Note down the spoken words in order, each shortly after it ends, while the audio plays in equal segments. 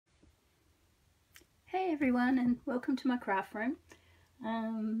Hey everyone, and welcome to my craft room.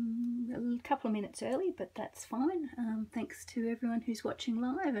 A couple of minutes early, but that's fine. Thanks to everyone who's watching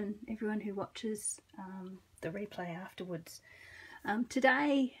live and everyone who watches the replay afterwards.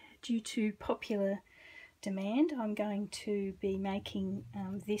 Today, due to popular demand, I'm going to be making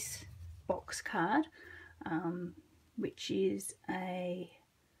this box card, which is a...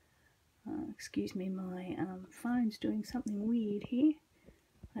 excuse me, my phone's doing something weird here.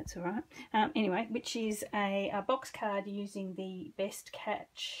 That's all right. Anyway, which is a box card using the Best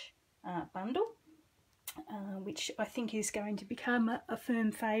Catch bundle, which I think is going to become a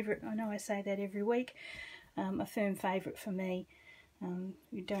firm favourite. I know I say that every week. A firm favourite for me.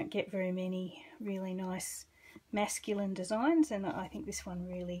 You don't get very many really nice masculine designs, and I think this one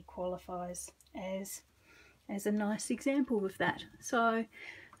really qualifies as a nice example of that. So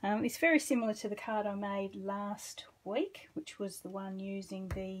it's very similar to the card I made last week, which was the one using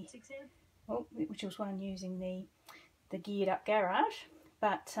the geared up garage,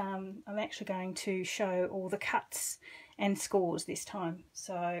 but I'm actually going to show all the cuts and scores this time,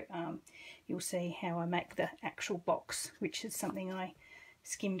 so you'll see how I make the actual box, which is something I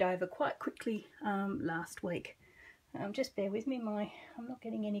skimmed over quite quickly last week. Just bear with me, I'm not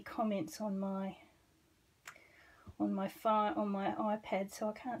getting any comments on my iPad, so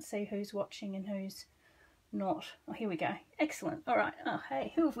I can't see who's watching and who's not. Oh, here we go. Excellent. All right. Oh,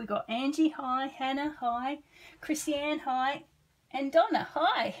 hey, who have we got? Angie, hi. Hannah, hi. Chrissy-Ann, hi. And Donna,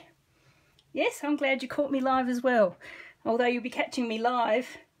 hi. Yes, I'm glad you caught me live as well. Although you'll be catching me live,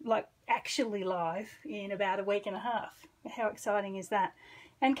 like actually live, in about a week and a half. How exciting is that?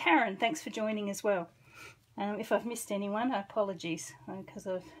 And Karen, thanks for joining as well. If I've missed anyone, apologies, because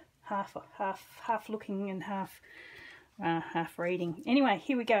of half looking and half reading. Anyway,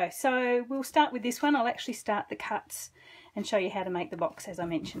 here we go. So we'll start with this one. I'll actually start the cuts and show you how to make the box, as I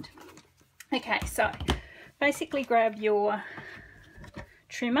mentioned. Okay, so basically grab your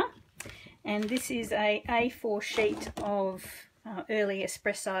trimmer, and this is a A4 sheet of early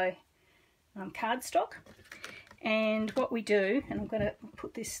espresso cardstock. And what we do, and I'm going to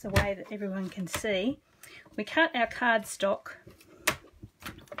put this the way that everyone can see, we cut our cardstock.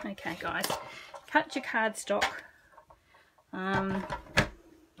 Okay guys, cut your cardstock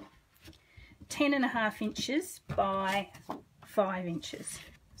 10.5 inches by 5 inches.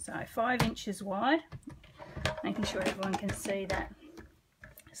 So 5 inches wide, making sure everyone can see that.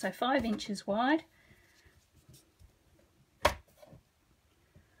 So 5 inches wide. So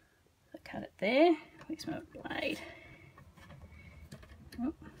cut it there. Where's my blade?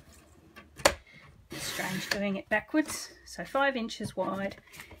 Oh. It's strange doing it backwards. So 5 inches wide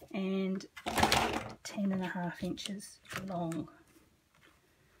and 10.5 inches long.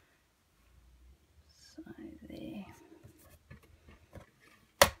 So there.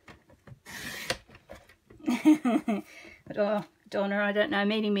 But oh, Donna, I don't know,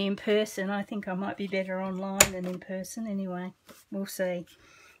 meeting me in person, I think I might be better online than in person. Anyway, we'll see.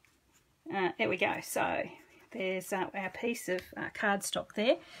 There we go. So there's our piece of cardstock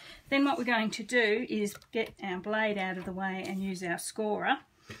there. Then what we're going to do is get our blade out of the way and use our scorer.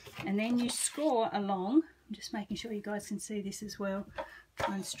 And then you score along. I'm just making sure you guys can see this as well.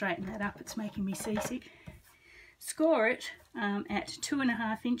 Try and straighten that up, it's making me seasick. Score it at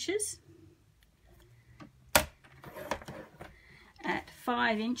 2.5 inches, at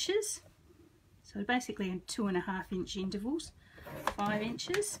 5 inches, so basically in 2.5 inch intervals, 5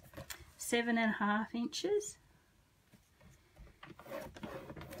 inches, 7.5 inches,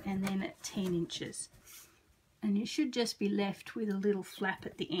 and then at 10 inches. And you should just be left with a little flap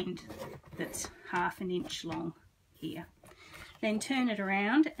at the end that's 1/2 inch long here. Then turn it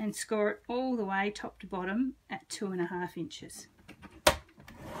around and score it all the way top to bottom at 2.5 inches.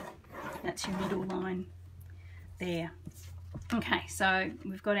 That's your middle line there. Okay, so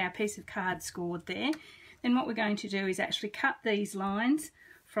we've got our piece of card scored there. Then what we're going to do is actually cut these lines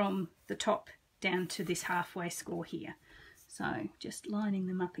from the top down to this halfway score here. So just lining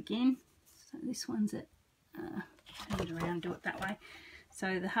them up again. So this one's at, turn it around, do it that way.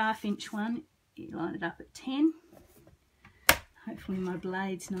 So the 1/2 inch one, you line it up at 10. Hopefully my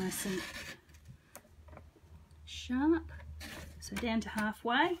blade's nice and sharp. So down to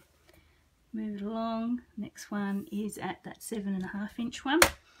halfway, move it along. Next one is at that 7.5 inch one.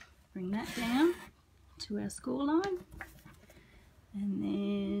 Bring that down to our score line. And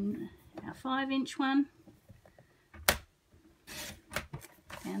then our 5 inch one,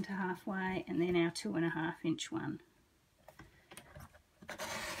 down to halfway, and then our 2.5 inch one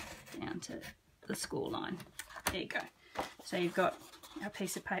down to the score line. There you go. So you've got our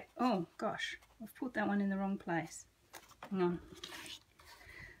piece of paper. Oh gosh, I've put that one in the wrong place. Hang on.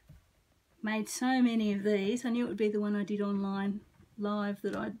 made so many of these. I knew it would be the one I did online live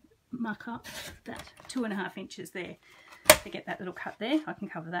that I'd muck up. That 2.5 inches there. To get that little cut there, I can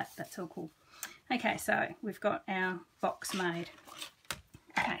cover that. That's all cool. Okay, so we've got our box made.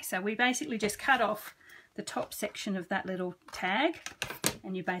 Okay, so we basically just cut off the top section of that little tag,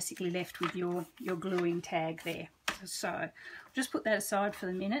 and you're basically left with your gluing tag there. So I'll just put that aside for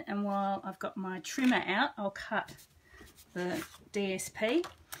the minute, and while I've got my trimmer out, I'll cut the DSP.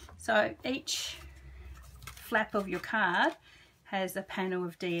 So each flap of your card has a panel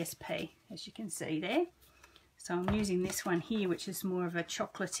of DSP, as you can see there. So I'm using this one here, which is more of a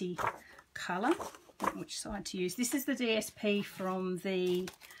chocolatey colour. Which side to use? This is the DSP from the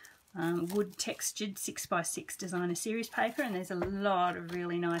wood textured 6x6 designer series paper, and there's a lot of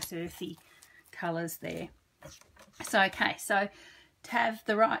really nice earthy colours there. So okay, so to have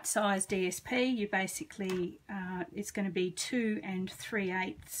the right size DSP, you basically it's going to be 2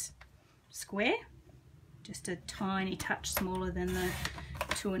 3/8 square, just a tiny touch smaller than the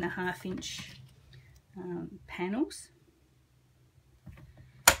 2.5 inch panels,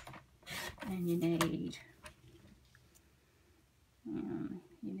 and you need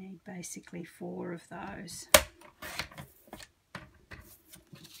basically 4 of those.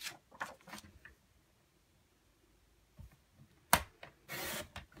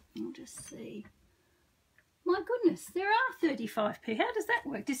 I'll just see. My goodness, there are 35p. How does that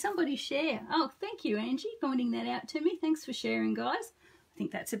work? Did somebody share? Oh, thank you, Angie, pointing that out to me. Thanks for sharing, guys. I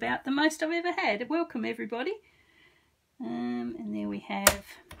think that's about the most I've ever had. Welcome, everybody. And there we have,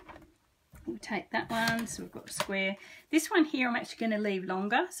 we'll take that one. So we've got a square. This one here I'm actually going to leave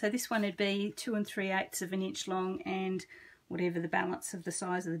longer. So this one would be 2 3/8 of an inch long, and whatever the balance of the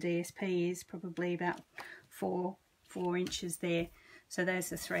size of the DSP is, probably about 4 inches there. So there's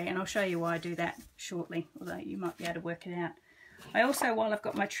the 3, and I'll show you why I do that shortly, although you might be able to work it out. I also, while I've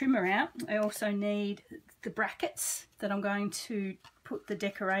got my trimmer out, I also need the brackets that I'm going to put the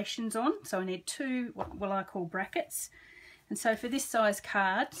decorations on. So I need 2 what I call brackets. And so for this size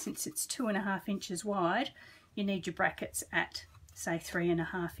card, since it's 2.5 inches wide, you need your brackets at, say,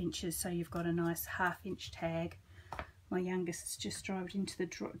 3.5 inches. So you've got a nice 1/2 inch tag. My youngest has just driven into the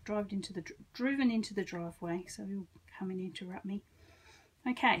driveway, so he'll come and interrupt me.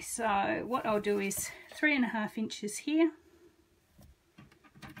 Okay, so what I'll do is 3.5 inches here.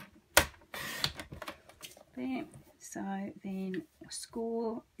 There. So then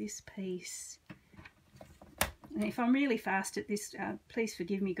score this piece. And if I'm really fast at this, please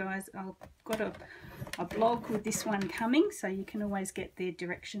forgive me, guys. I've got a blog with this one coming, so you can always get the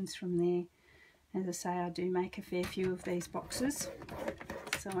directions from there. As I say, I do make a fair few of these boxes,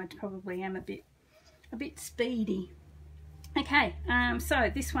 so I probably am a bit speedy. Okay,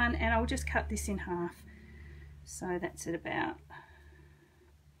 so this one, and I'll just cut this in half. So that's at about,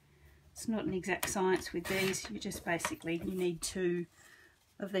 it's not an exact science with these, you just basically, you need 2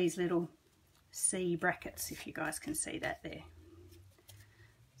 of these little C brackets, if you guys can see that there.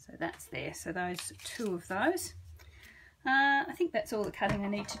 So that's there, so those 2 of those. I think that's all the cutting I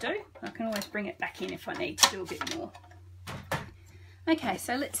need to do. I can always bring it back in if I need to do a bit more. Okay,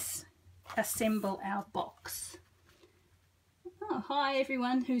 so let's assemble our box. Oh, hi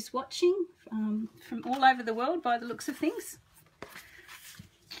everyone who's watching from all over the world by the looks of things.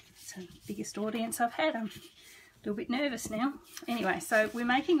 It's the biggest audience I've had. I'm a little bit nervous now. Anyway, so we're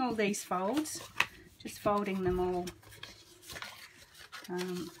making all these folds, just folding them all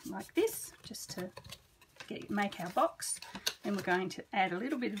like this, just to make our box. Then we're going to add a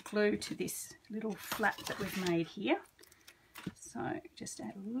little bit of glue to this little flap that we've made here. So just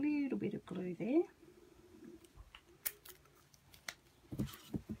add a little bit of glue there.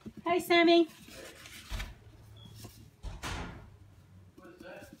 Hey Sammy. What is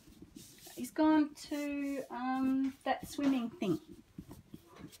that? He's gone to that swimming thing.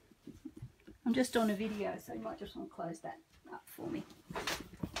 I'm just on a video, so you might just want to close that up for me.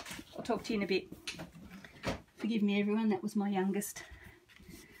 I'll talk to you in a bit. Forgive me everyone, that was my youngest.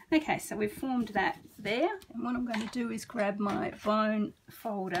 Okay, so we've formed that there, and what I'm going to do is grab my bone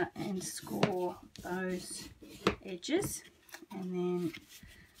folder and score those edges, and then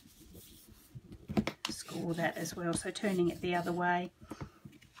score that as well, so turning it the other way,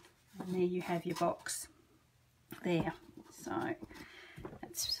 and there you have your box there. So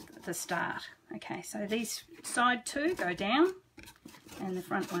that's the start. Okay, so these side 2 go down and the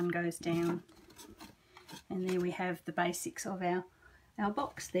front one goes down, and there we have the basics of our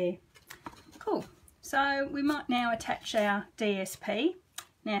box there. Cool. So we might now attach our DSP.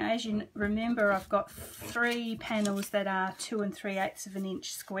 Now, as you remember, I've got 3 panels that are 2 3/8 of an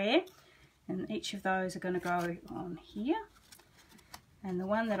inch square, and each of those are going to go on here. and the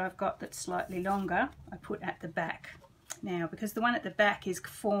one that I've got that's slightly longer I put at the back. Now, because the one at the back is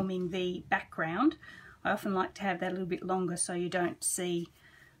forming the background, I often like to have that a little bit longer so you don't see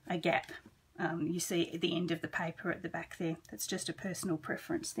a gap. You see the end of the paper at the back there. That's just a personal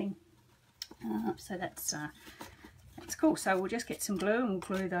preference thing. So that's cool. So we'll just get some glue and we'll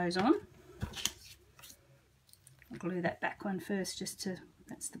glue those on. I'll glue that back one first, just to,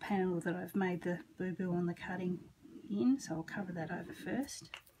 that's the panel that I've made the boo-boo on the cutting in, so I'll cover that over first.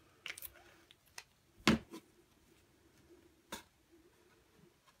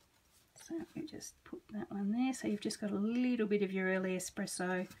 So you just put that one there, so you've just got a little bit of your early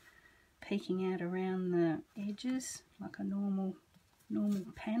espresso peeking out around the edges like a normal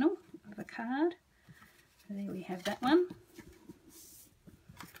panel of a card. So there we have that one.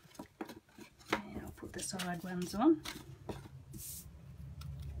 And I'll put the side ones on.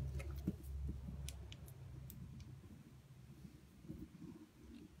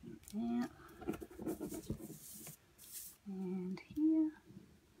 Yeah. And here.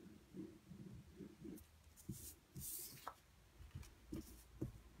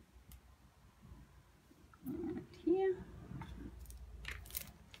 And here.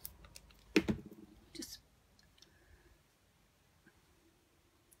 Just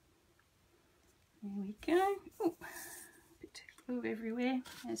there we go. Oh, bit of glue everywhere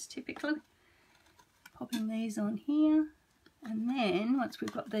as typically. Popping these on here. And then once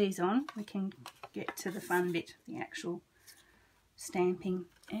we've got these on, we can get to the fun bit, the actual stamping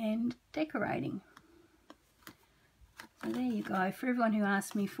and decorating. So there you go. For everyone who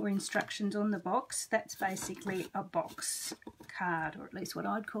asked me for instructions on the box, that's basically a box card, or at least what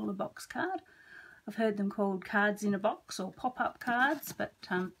I'd call a box card. I've heard them called cards in a box or pop-up cards, but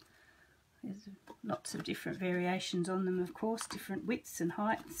there's lots of different variations on them, of course, different widths and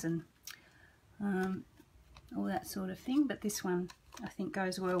heights and all that sort of thing, but this one I think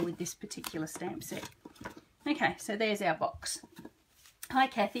goes well with this particular stamp set. Okay, so there's our box. Hi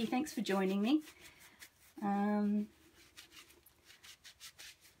Kathy, thanks for joining me.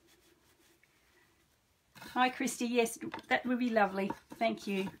 Hi Christy, yes, that would be lovely. Thank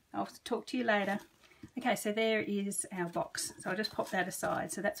you. I'll talk to you later. Okay, so there is our box. So I'll just pop that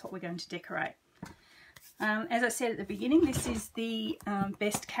aside. So that's what we're going to decorate. As I said at the beginning, this is the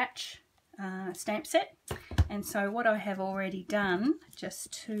Best Catch stamp set. And so what I have already done,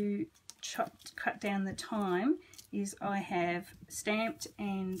 just to cut down the time, is I have stamped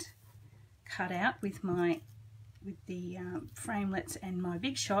and cut out with the framelits and my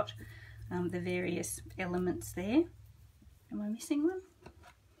Big Shot the various elements there. Am I missing one?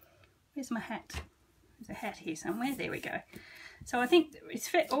 Where's my hat? There's a hat here somewhere. There we go. So I think it's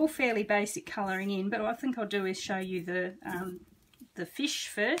all fairly basic colouring in, but what I think I'll do is show you the fish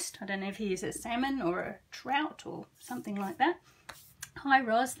first. I don't know if he is a salmon or a trout or something like that. Hi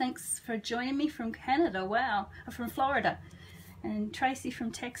Roz, thanks for joining me from Canada. Wow, from Florida. And Tracy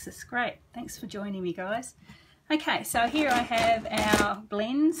from Texas. Great, thanks for joining me guys. Okay, so here I have our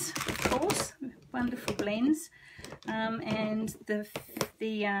blends, of course, wonderful blends, and the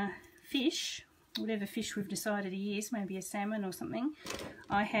fish, whatever fish we've decided he is, maybe a salmon or something,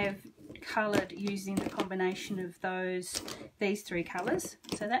 I have coloured using the combination of these three colours.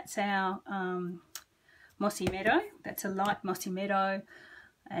 So that's our Mossy Meadow, that's a light Mossy Meadow,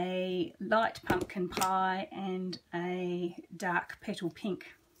 a light Pumpkin Pie and a dark Petal Pink,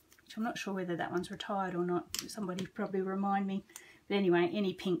 which I'm not sure whether that one's retired or not. Somebody probably remind me. But anyway,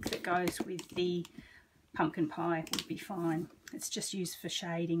 any pink that goes with the Pumpkin Pie would be fine. It's just used for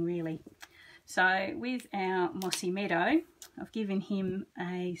shading really. So with our Mossy Meadow, I've given him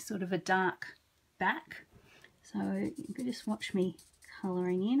a sort of a dark back. So you can just watch me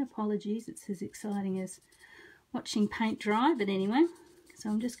colouring in. Apologies, it's as exciting as watching paint dry, but anyway. So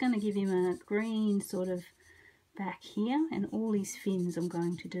I'm just going to give him a green sort of back here, and all his fins I'm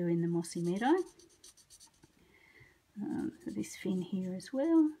going to do in the Mossy Meadow. For this fin here as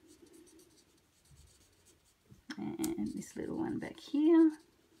well. And this little one back here.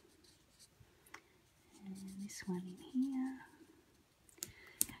 And this one in here.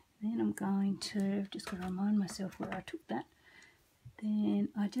 Then I'm going to, I've just got to remind myself where I took that. Then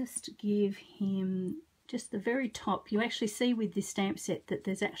I just give him just the very top. You actually see with this stamp set that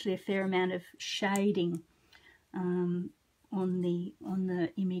there's actually a fair amount of shading on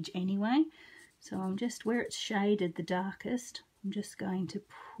the image anyway. So I'm just, where it's shaded the darkest, I'm just going to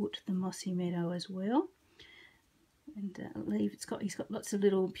put the Mossy Meadow as well. And he's got lots of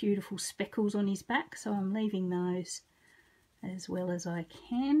little beautiful speckles on his back, so I'm leaving those as well as I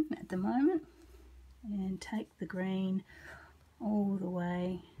can at the moment. And take the green all the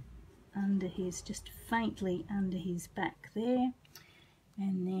way under his, just faintly under his back there.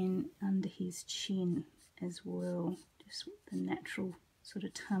 and then under his chin as well, just the natural sort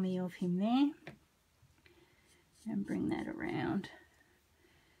of tummy of him there, and bring that around,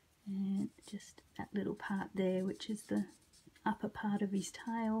 and just that little part there, which is the upper part of his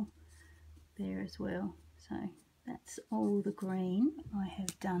tail there as well. So that's all the green I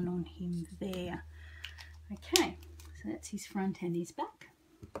have done on him there. Okay, so that's his front and his back.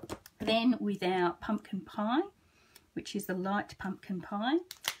 Then with our pumpkin pie, which is the light pumpkin pie,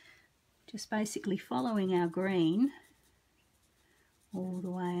 just basically following our green all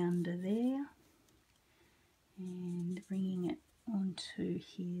the way under there and bringing it onto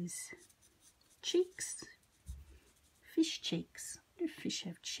his cheeks, fish cheeks. Do fish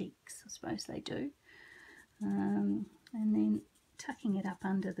have cheeks? I suppose they do. And then tucking it up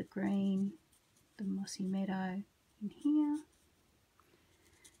under the green, the mossy meadow in here.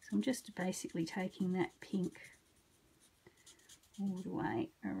 So I'm just basically taking that pink all the way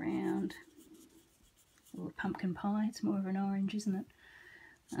around. Or a pumpkin pie, it's more of an orange, isn't it?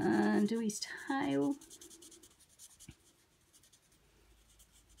 And do his tail.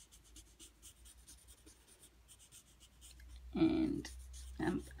 And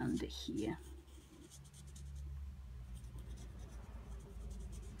under here.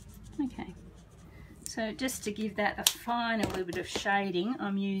 Okay, so just to give that a final little bit of shading,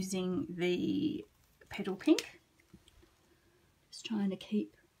 I'm using the petal pink. Just trying to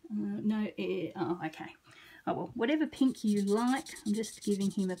keep no air. Oh, okay. Oh well, whatever pink you like. I'm just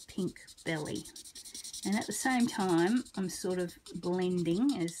giving him a pink belly, and at the same time, I'm sort of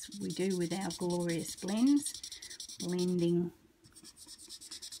blending, as we do with our glorious blends, blending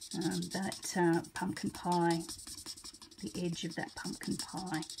that pumpkin pie, the edge of that pumpkin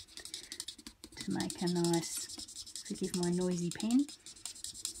pie, to make a nice, forgive my noisy pen,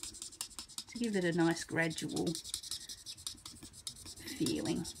 to give it a nice gradual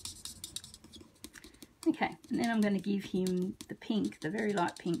feeling. Okay, and then I'm going to give him the pink, the very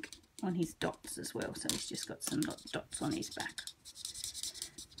light pink, on his dots as well, so he's just got some dots on his back.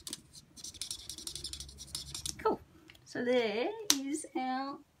 Cool, so there is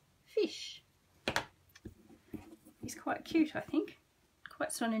our fish. He's quite cute, I think,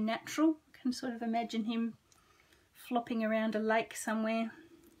 quite sort of natural. I can sort of imagine him flopping around a lake somewhere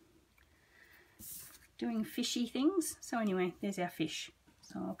doing fishy things. So anyway, there's our fish.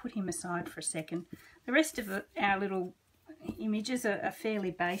 So I'll put him aside for a second. The rest of our little images are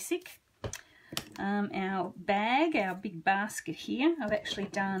fairly basic. Our bag, our big basket here, I've actually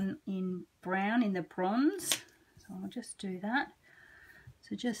done in brown, in the bronze. So I'll just do that.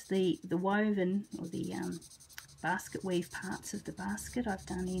 So just the woven, or the basket weave parts of the basket I've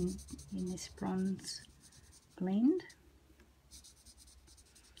done in this bronze blend.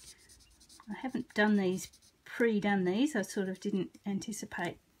 I haven't done these, pre-done these. I sort of didn't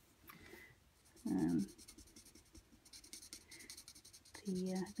anticipate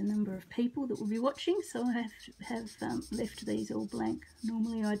the number of people that will be watching, so I have left these all blank.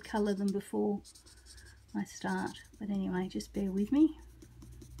 Normally I'd colour them before I start, but anyway, just bear with me.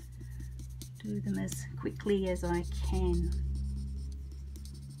 Do them as quickly as I can.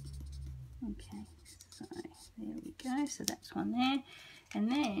 Okay, so there we go. So that's one there, and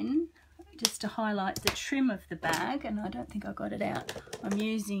then just to highlight the trim of the bag, and I don't think I got it out, I'm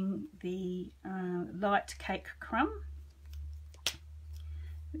using the light cake crumb.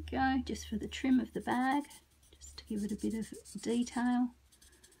 There we go, just for the trim of the bag, just to give it a bit of detail,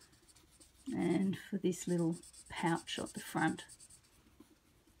 and for this little pouch at the front.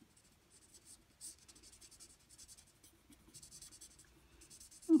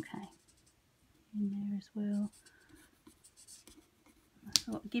 Okay, in there as well. I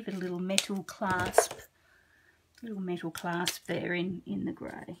thought give it a little metal clasp there in the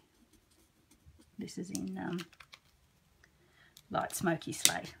grey. This is in light smoky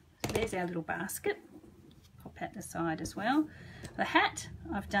slate. So there's our little basket. Pop that aside as well. The hat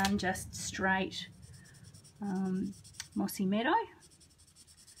I've done just straight mossy meadow.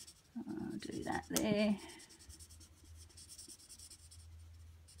 I'll do that there.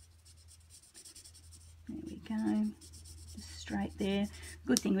 There we go. Just straight there.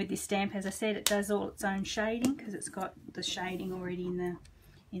 Good thing with this stamp, as I said, it does all its own shading because it's got the shading already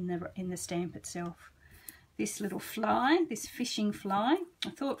in the stamp itself. This little fly, this fishing fly, I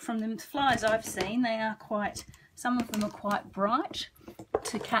thought from the flies I've seen, they are quite, some of them are quite bright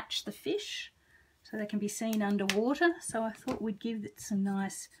to catch the fish, so they can be seen underwater. So I thought we'd give it some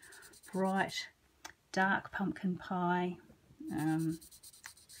nice bright dark pumpkin pie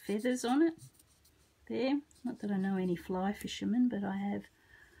feathers on it there. Not that I know any fly fishermen, but I have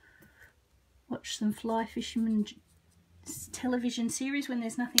watched some fly fishermen television series when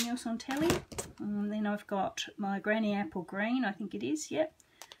there's nothing else on telly. Then I've got my Granny Apple Green, I think it is, yep.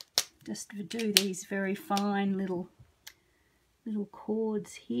 Just to do these very fine little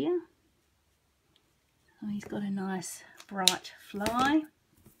chords here. So he's got a nice bright fly.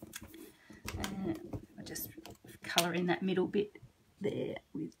 And I just colour in that middle bit there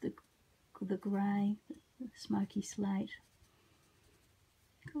with the grey, the smoky slate.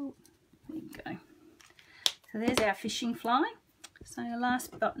 Cool. There you go. So there's our fishing fly. So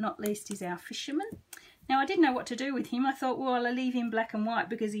last but not least is our fisherman. Now I didn't know what to do with him. I thought, well, I'll leave him black and white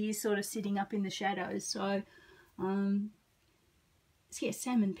because he is sort of sitting up in the shadows. So, yeah,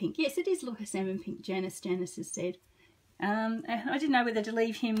 salmon pink. Yes, it is look a salmon pink, Janice has said. I didn't know whether to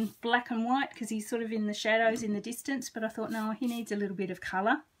leave him black and white because he's sort of in the shadows in the distance, but I thought, no, he needs a little bit of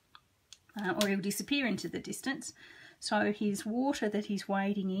colour or he'll disappear into the distance. So his water that he's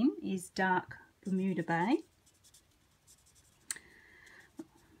wading in is dark Bermuda Bay.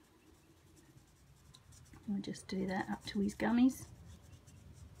 I'll just do that up to his gummies,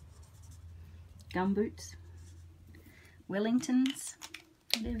 gumboots, Wellingtons,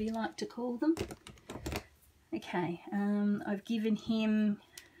 whatever you like to call them. Okay, I've given him,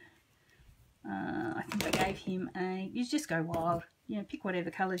 I think I gave him you just go wild, you know, pick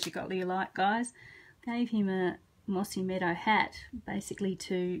whatever colours you like, guys. Gave him a Mossy Meadow hat, basically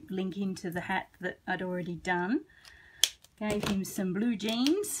to link into the hat that I'd already done. Gave him some blue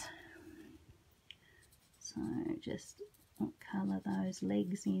jeans. So just colour those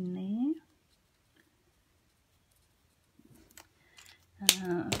legs in there.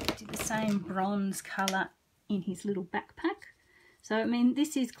 Did the same bronze colour in his little backpack. So I mean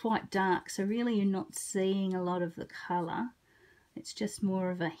this is quite dark, so really you're not seeing a lot of the colour. It's just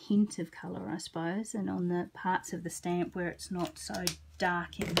more of a hint of colour, I suppose, and on the parts of the stamp where it's not so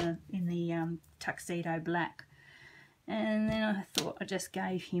dark in the tuxedo black. And then I thought I just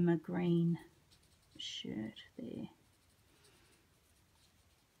gave him a green shirt there.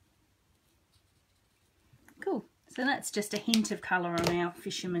 Cool. So that's just a hint of colour on our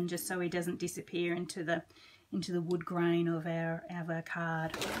fisherman, just so he doesn't disappear into the wood grain of our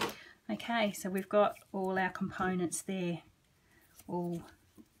card. Okay, so we've got all our components there, all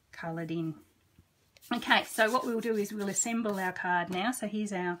coloured in. Okay, so what we'll do is we'll assemble our card now. So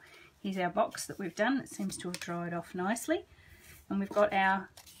here's our box that we've done. It seems to have dried off nicely, and we've got our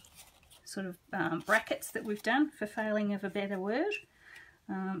sort of brackets that we've done, for failing of a better word.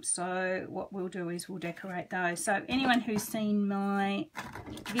 So what we'll do is we'll decorate those. So anyone who's seen my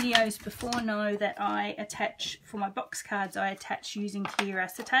videos before know that I attach, for my box cards, I attach using clear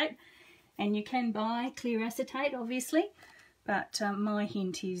acetate, and you can buy clear acetate obviously, but my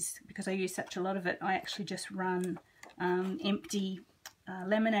hint is, because I use such a lot of it, I actually just run empty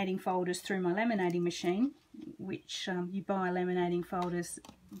laminating folders through my laminating machine, which you buy laminating folders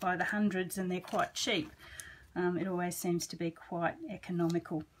by the hundreds and they're quite cheap. It always seems to be quite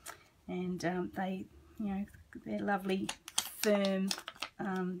economical, and they, you know, they're lovely, firm,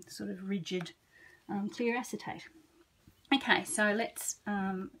 sort of rigid clear acetate. Okay, so let's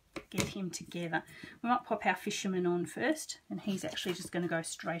get him together. We might pop our fisherman on first, and he's actually just going to go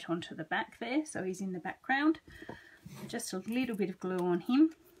straight onto the back there, so he's in the background. Just a little bit of glue on him.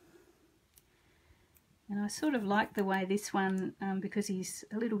 And I sort of like the way this one, because he's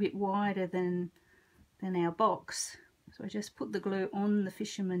a little bit wider than our box, so I just put the glue on the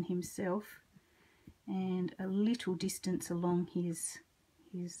fisherman himself and a little distance along his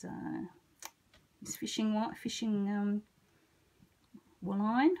fishing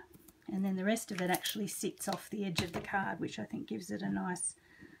line, and then the rest of it actually sits off the edge of the card, which I think gives it a nice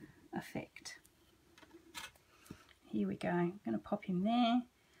effect. Here we go. I'm going to pop him there.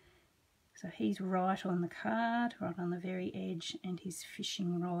 So he's right on the card, right on the very edge, and his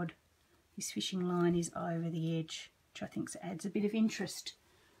fishing rod, his fishing line is over the edge, which I think adds a bit of interest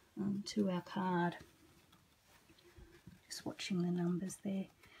to our card. Just watching the numbers there.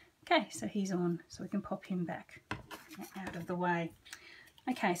 Okay, so he's on, so we can pop him back out of the way.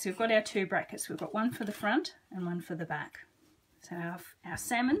 Okay, so we've got our two brackets. We've got one for the front and one for the back. So our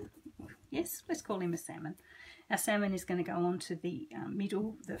salmon, yes, let's call him a salmon. Our salmon is going to go onto the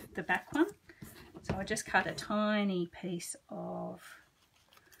middle, the back one. So I just cut a tiny piece of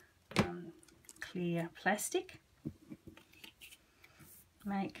clear plastic,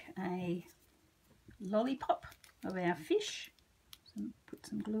 make a lollipop of our fish, so put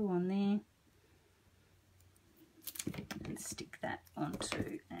some glue on there and stick that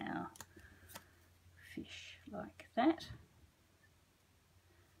onto our fish like that.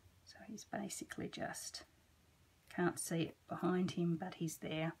 So he's basically just, can't see it behind him, but he's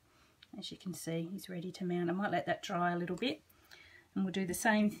there, as you can see, he's ready to mount. I might let that dry a little bit, and we'll do the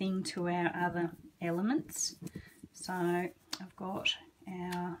same thing to our other elements. So I've got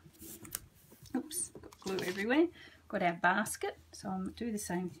our, oops, got glue everywhere. Got our basket, so I'll do the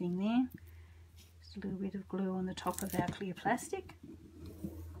same thing there. Just a little bit of glue on the top of our clear plastic.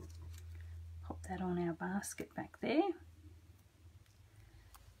 Pop that on our basket back there.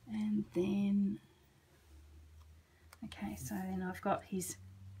 And then, okay, so then I've got his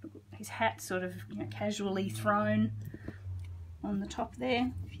hat sort of, you know, casually thrown on the top there.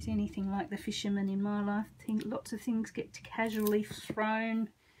 If he's anything like the fisherman in my life, I think lots of things get casually thrown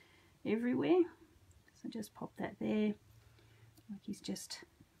everywhere. So just pop that there, like he's just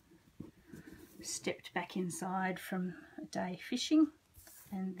stepped back inside from a day fishing.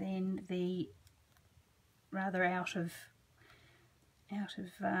 And then the rather out of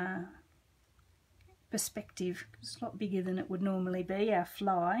perspective, it's a lot bigger than it would normally be, our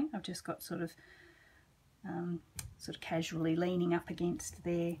fly, I've just got sort of casually leaning up against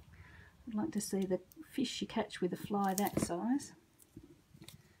there. I'd like to see the fish you catch with a fly that size.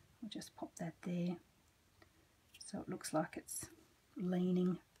 I'll just pop that there so it looks like it's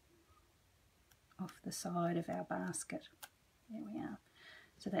leaning off the side of our basket. There we are.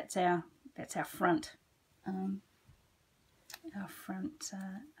 So that's our front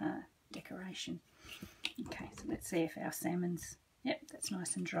decoration. Okay, so let's see if our salmon's, yep, that's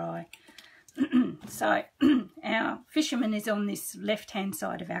nice and dry. So our fisherman is on this left hand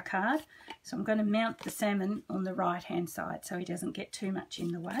side of our card, so I'm going to mount the salmon on the right hand side so he doesn't get too much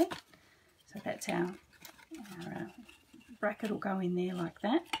in the way. So that's our bracket will go in there like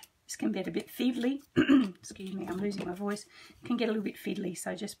that. This can get a bit fiddly. Excuse me, I'm losing my voice. It can get a little bit fiddly,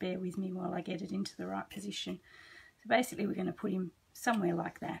 so just bear with me while I get it into the right position. So basically we're going to put him somewhere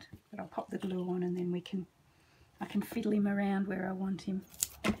like that, but I'll pop the glue on and then I can fiddle him around where I want him.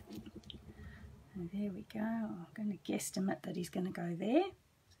 And there we go. I'm going to guesstimate that he's going to go there.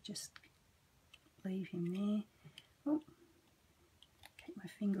 So just leave him there. Oh, keep my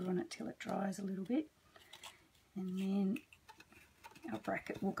finger on it till it dries a little bit. And then our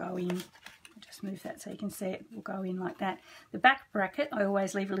bracket will go in. I'll just move that so you can see it will go in like that. The back bracket I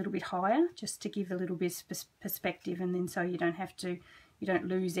always leave a little bit higher just to give a little bit of perspective, and then so you don't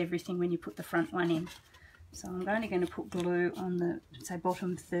lose everything when you put the front one in. So I'm only going to put glue on the, say,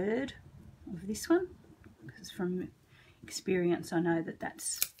 bottom third of this one, because from experience I know that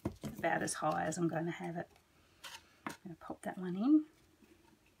that's about as high as I'm going to have it. I'm going to pop that one in.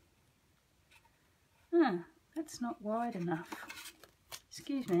 That's not wide enough.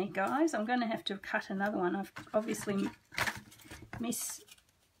 Excuse me guys, I'm going to have to cut another one. I've obviously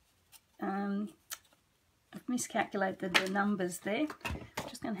miscalculated the numbers there. I'm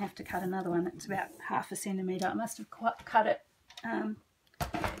just going to have to cut another one. It's about 1/2 centimetre. I must have cut it 2.5,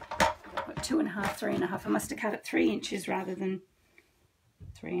 3.5. I must have cut it 3 inches rather than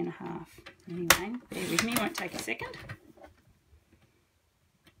 3.5. Anyway, bear with me, won't take a second.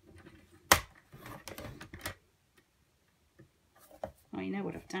 Oh, you know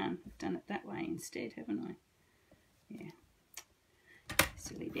what I've done? I've done it that way instead, haven't I? Yeah.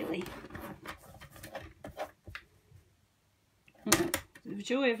 Silly Billy. The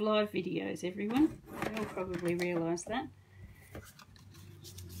joy of live videos, everyone. You'll probably realise that.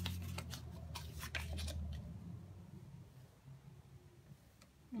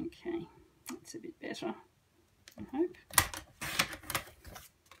 Okay, that's a bit better, I hope.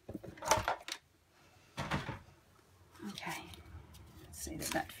 Okay, let's see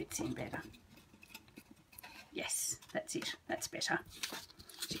that that fits in better. Yes, that's it, that's better.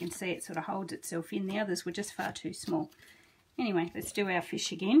 As you can see, it sort of holds itself in. The others were just far too small. Anyway, let's do our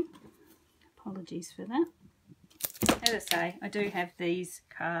fish again. Apologies for that. As I say, I do have these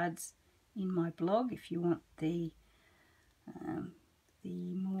cards in my blog if you want the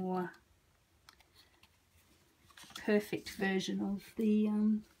more perfect version of the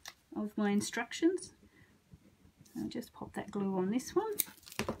of my instructions. I'll just pop that glue on this one,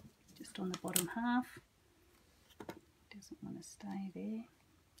 just on the bottom half. Doesn't want to stay there.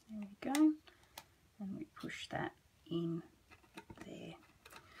 There we go. And we push that in there.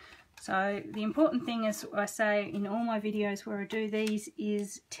 So the important thing, as I say in all my videos where I do these,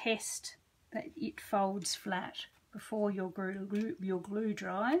 is test that it folds flat before your glue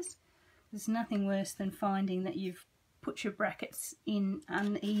dries. There's nothing worse than finding that you've put your brackets in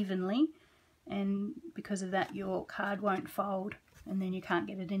unevenly, and because of that your card won't fold and then you can't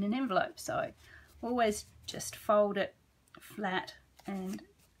get it in an envelope. So always just fold it flat and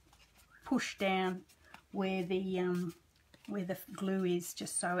push down where the glue is,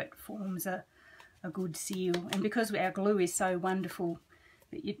 just so it forms a good seal. And because our glue is so wonderful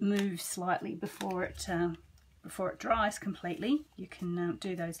it moves slightly before it dries completely. You can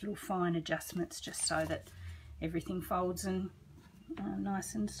do those little fine adjustments just so that everything folds and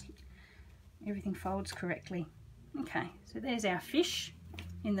everything folds correctly. Okay, so there's our fish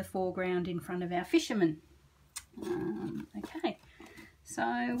in the foreground in front of our fisherman. Okay, so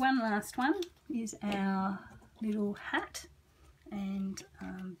one last one is our little hat and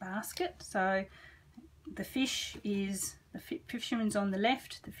basket. So the fish is, the fisherman's on the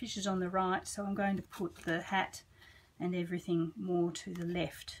left, the fish is on the right, so I'm going to put the hat and everything more to the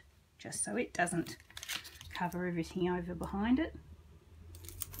left, just so it doesn't cover everything over behind it.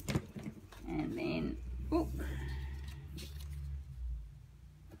 And then, pop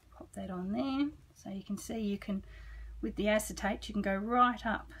that on there, so you can see you can, with the acetate, you can go right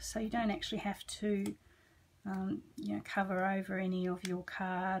up, so you don't actually have to you know, cover over any of your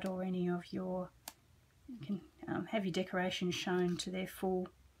card or any of your, you can have your decorations shown to their full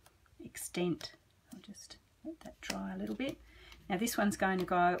extent. I'll just let that dry a little bit. Now this one's going to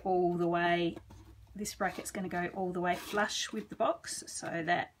go all the way, this bracket's going to go all the way flush with the box so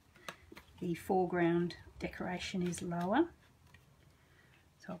that the foreground decoration is lower.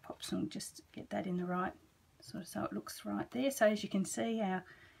 So I'll pop some, just get that in the right, sort of so it looks right there. So as you can see, I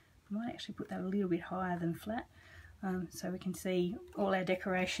might actually put that a little bit higher than flat, so we can see all our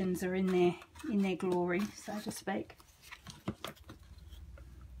decorations are in their glory, so to speak.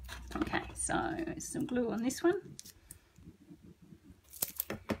 Okay, so some glue on this one,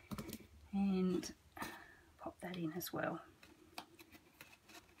 and pop that in as well.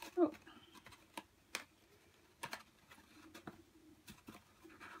 Oh.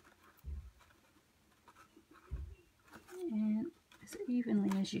 And as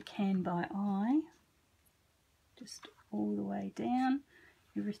evenly as you can by eye, just all the way down,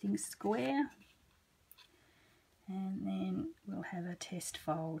 everything's square, and then we'll have a test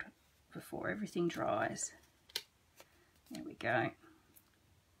fold before everything dries. There we go.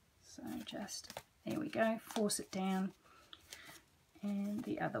 So just, there we go, force it down, and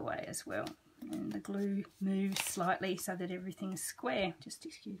the other way as well. And the glue moves slightly so that everything's square. Just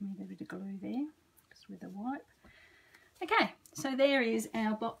excuse me, a bit of glue there, just with a wipe. Okay, so there is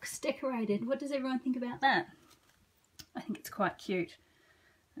our box decorated. What does everyone think about that? I think it's quite cute.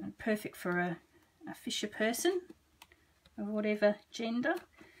 Perfect for a fisher person of whatever gender.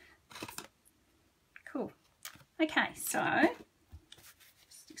 Cool. Okay, so,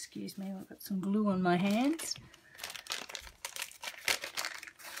 just excuse me, I've got some glue on my hands.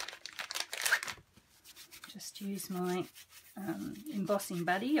 Just use my embossing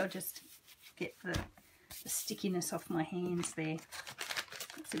buddy. I'll just get the stickiness off my hands there.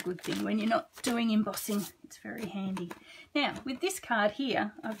 That's a good thing when you're not doing embossing, it's very handy. Now with this card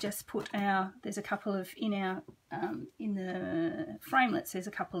here, I've just put our, there's a couple of, in the framelets there's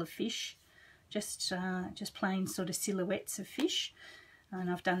a couple of fish, just plain sort of silhouettes of fish, and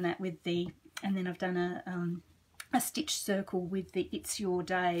I've done that with the, and then I've done a stitch circle with the It's Your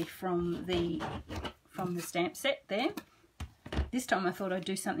Day from the stamp set there. This time I thought I'd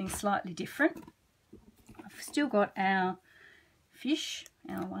do something slightly different. I've still got our fish,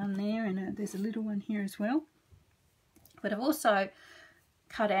 our one there, and there's a little one here as well. But I've also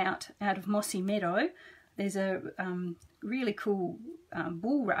cut out of Mossy Meadow, there's a really cool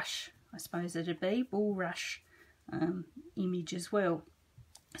bulrush, I suppose it'd be, bulrush image as well.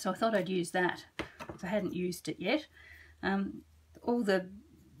 So I thought I'd use that. I hadn't used it yet. All the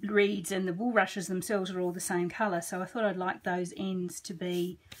reeds and the bulrushes themselves are all the same colour, so I thought I'd like those ends to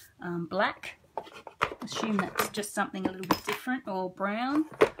be black. Assume that's just something a little bit different, or brown,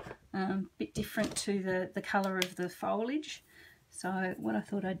 bit different to the colour of the foliage. So what I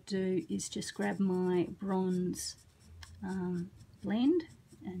thought I'd do is just grab my bronze blend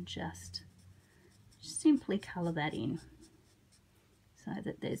and just simply colour that in, so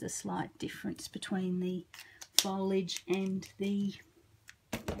that there's a slight difference between the foliage and the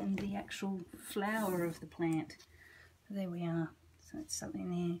actual flower of the plant. So there we are. So it's something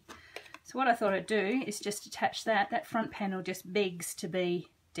there. So what I thought I'd do is just attach that. That front panel just begs to be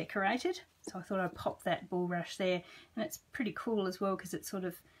decorated. So I thought I'd pop that bulrush there, and it's pretty cool as well because it sort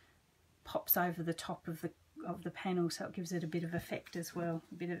of pops over the top of the panel, so it gives it a bit of effect as well,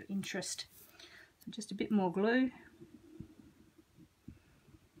 a bit of interest. So just a bit more glue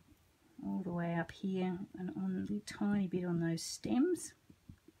all the way up here and on a tiny bit on those stems,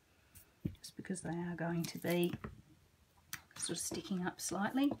 just because they are going to be sort of sticking up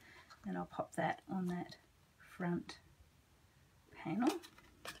slightly. And I'll pop that on that front panel.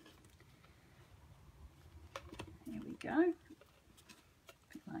 There we go, a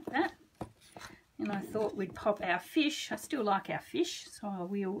bit like that. And I thought we'd pop our fish. I still like our fish, so I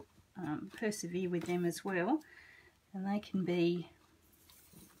will persevere with them as well. And they can be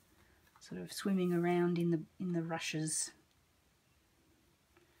sort of swimming around in the rushes.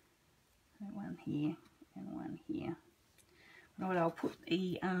 So one here and one here. Right, I'll put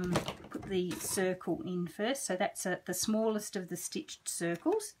the circle in first. So that's the smallest of the stitched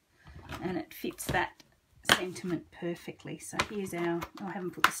circles, and it fits that sentiment perfectly. So here's our, I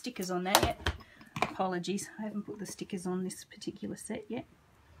haven't put the stickers on that yet. Apologies, I haven't put the stickers on this particular set yet.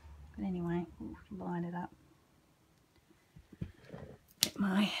 But anyway, we'll line it up. Get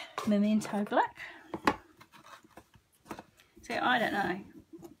my Memento black. So I don't know.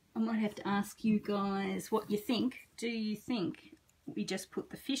 I might have to ask you guys what you think. Do you think we just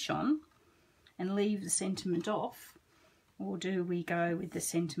put the fish on and leave the sentiment off, or do we go with the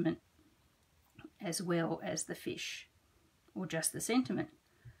sentiment as well as the fish, or just the sentiment?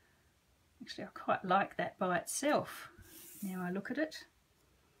 Actually, I quite like that by itself. Now I look at it,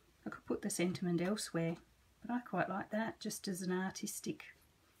 I could put the sentiment elsewhere, but I quite like that just as an artistic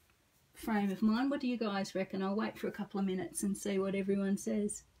frame of mind. What do you guys reckon? I'll wait for a couple of minutes and see what everyone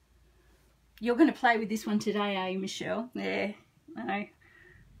says. You're going to play with this one today, are you, Michelle? Yeah, no.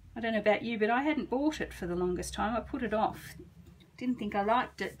 I don't know about you, but I hadn't bought it for the longest time. I put it off. Didn't think I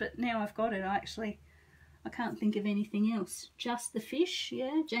liked it, but now I've got it. I can't think of anything else. Just the fish,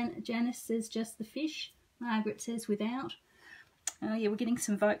 yeah. Janice says just the fish. Margaret says without. Yeah, we're getting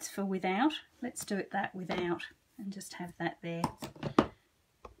some votes for without. Let's do it that without and just have that there.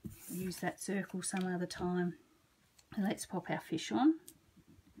 We'll use that circle some other time. And let's pop our fish on.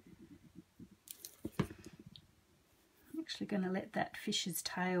 Actually going to let that fish's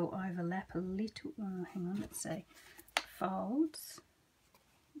tail overlap a little. Oh, hang on, let's see. Folds.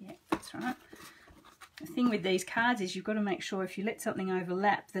 Yeah, that's right. The thing with these cards is you've got to make sure if you let something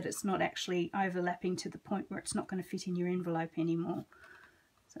overlap that it's not actually overlapping to the point where it's not going to fit in your envelope anymore.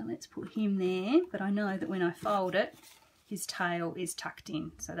 So let's put him there, but I know that when I fold it, his tail is tucked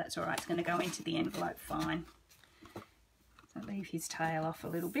in, so that's all right. It's going to go into the envelope fine. So leave his tail off a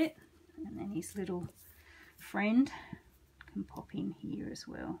little bit, and then his little friend can pop in here as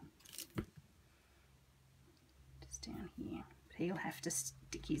well, just down here. But he'll have to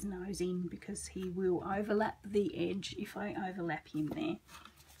stick his nose in because he will overlap the edge if I overlap him there.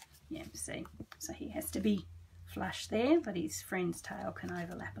 Yeah, see, so he has to be flush there, but his friend's tail can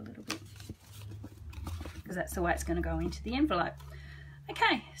overlap a little bit because that's the way it's going to go into the envelope.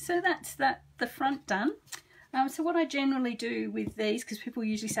 Okay, so that's the front done. So what I generally do with these, because people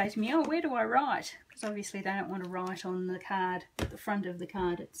usually say to me, oh, where do I write? Because obviously they don't want to write on the card, at the front of the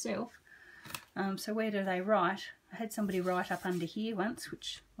card itself. So where do they write? I had somebody write up under here once,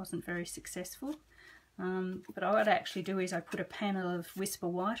 which wasn't very successful. But what I actually do is I put a panel of Whisper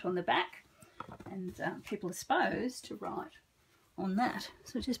White on the back, and people are supposed to write on that.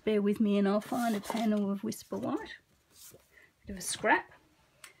 So just bear with me and I'll find a panel of Whisper White. Bit of a scrap.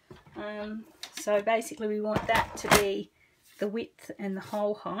 So basically we want that to be the width and the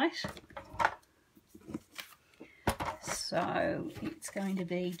hole height. So it's going to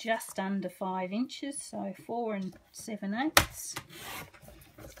be just under 5 inches, so 4 7/8,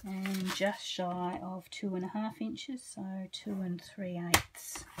 and just shy of 2.5 inches, so 2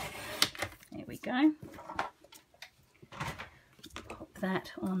 3/8. There we go. Pop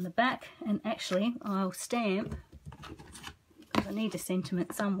that on the back, and actually I'll stamp, because I need a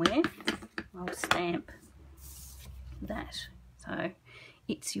sentiment somewhere. I'll stamp that. So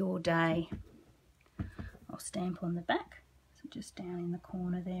it's your day. I'll stamp on the back. So just down in the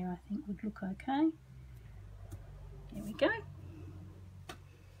corner there, I think would look okay. There we go.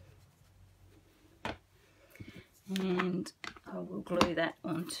 And I will glue that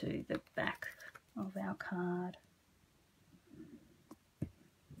onto the back of our card.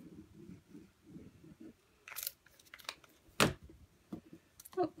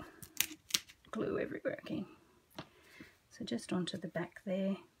 Oh, glue everywhere again. So just onto the back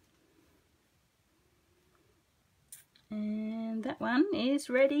there. And that one is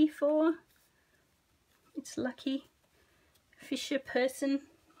ready for its lucky fisherperson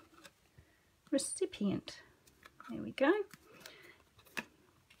recipient. There we go. There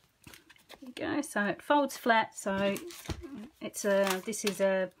we go. So it folds flat. So it's this is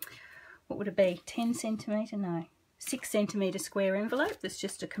a, what would it be? 10 centimetre? No, 6 centimetre square envelope. That's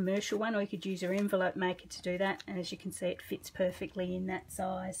just a commercial one, or you could use your envelope maker to do that. And as you can see, it fits perfectly in that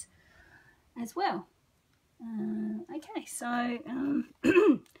size as well. Okay, so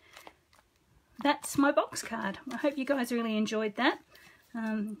that's my box card. I hope you guys really enjoyed that.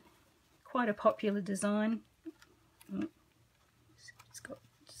 Quite a popular design. It's got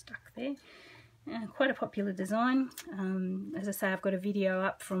stuck there. Quite a popular design. As I say, I've got a video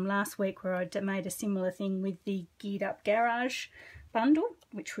up from last week where I made a similar thing with the Geared Up Garage bundle,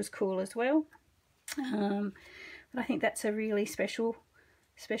 which was cool as well. But I think that's a really special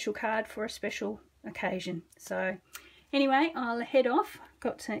card for a special occasion. So anyway, I'll head off.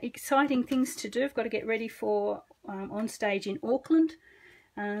 Got some exciting things to do. I've got to get ready for on stage in Auckland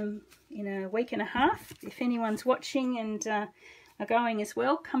in a week and a half. If anyone's watching and are going as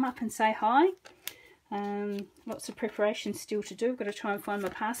well, come up and say hi. Lots of preparation still to do. I've got to try and find my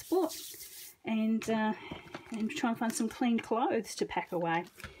passport and try and find some clean clothes to pack away.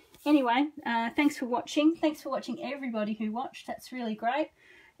 Anyway, thanks for watching. Thanks for watching everybody who watched. That's really great.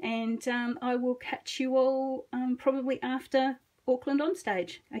 And I will catch you all probably after Auckland on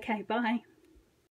stage. Okay, bye.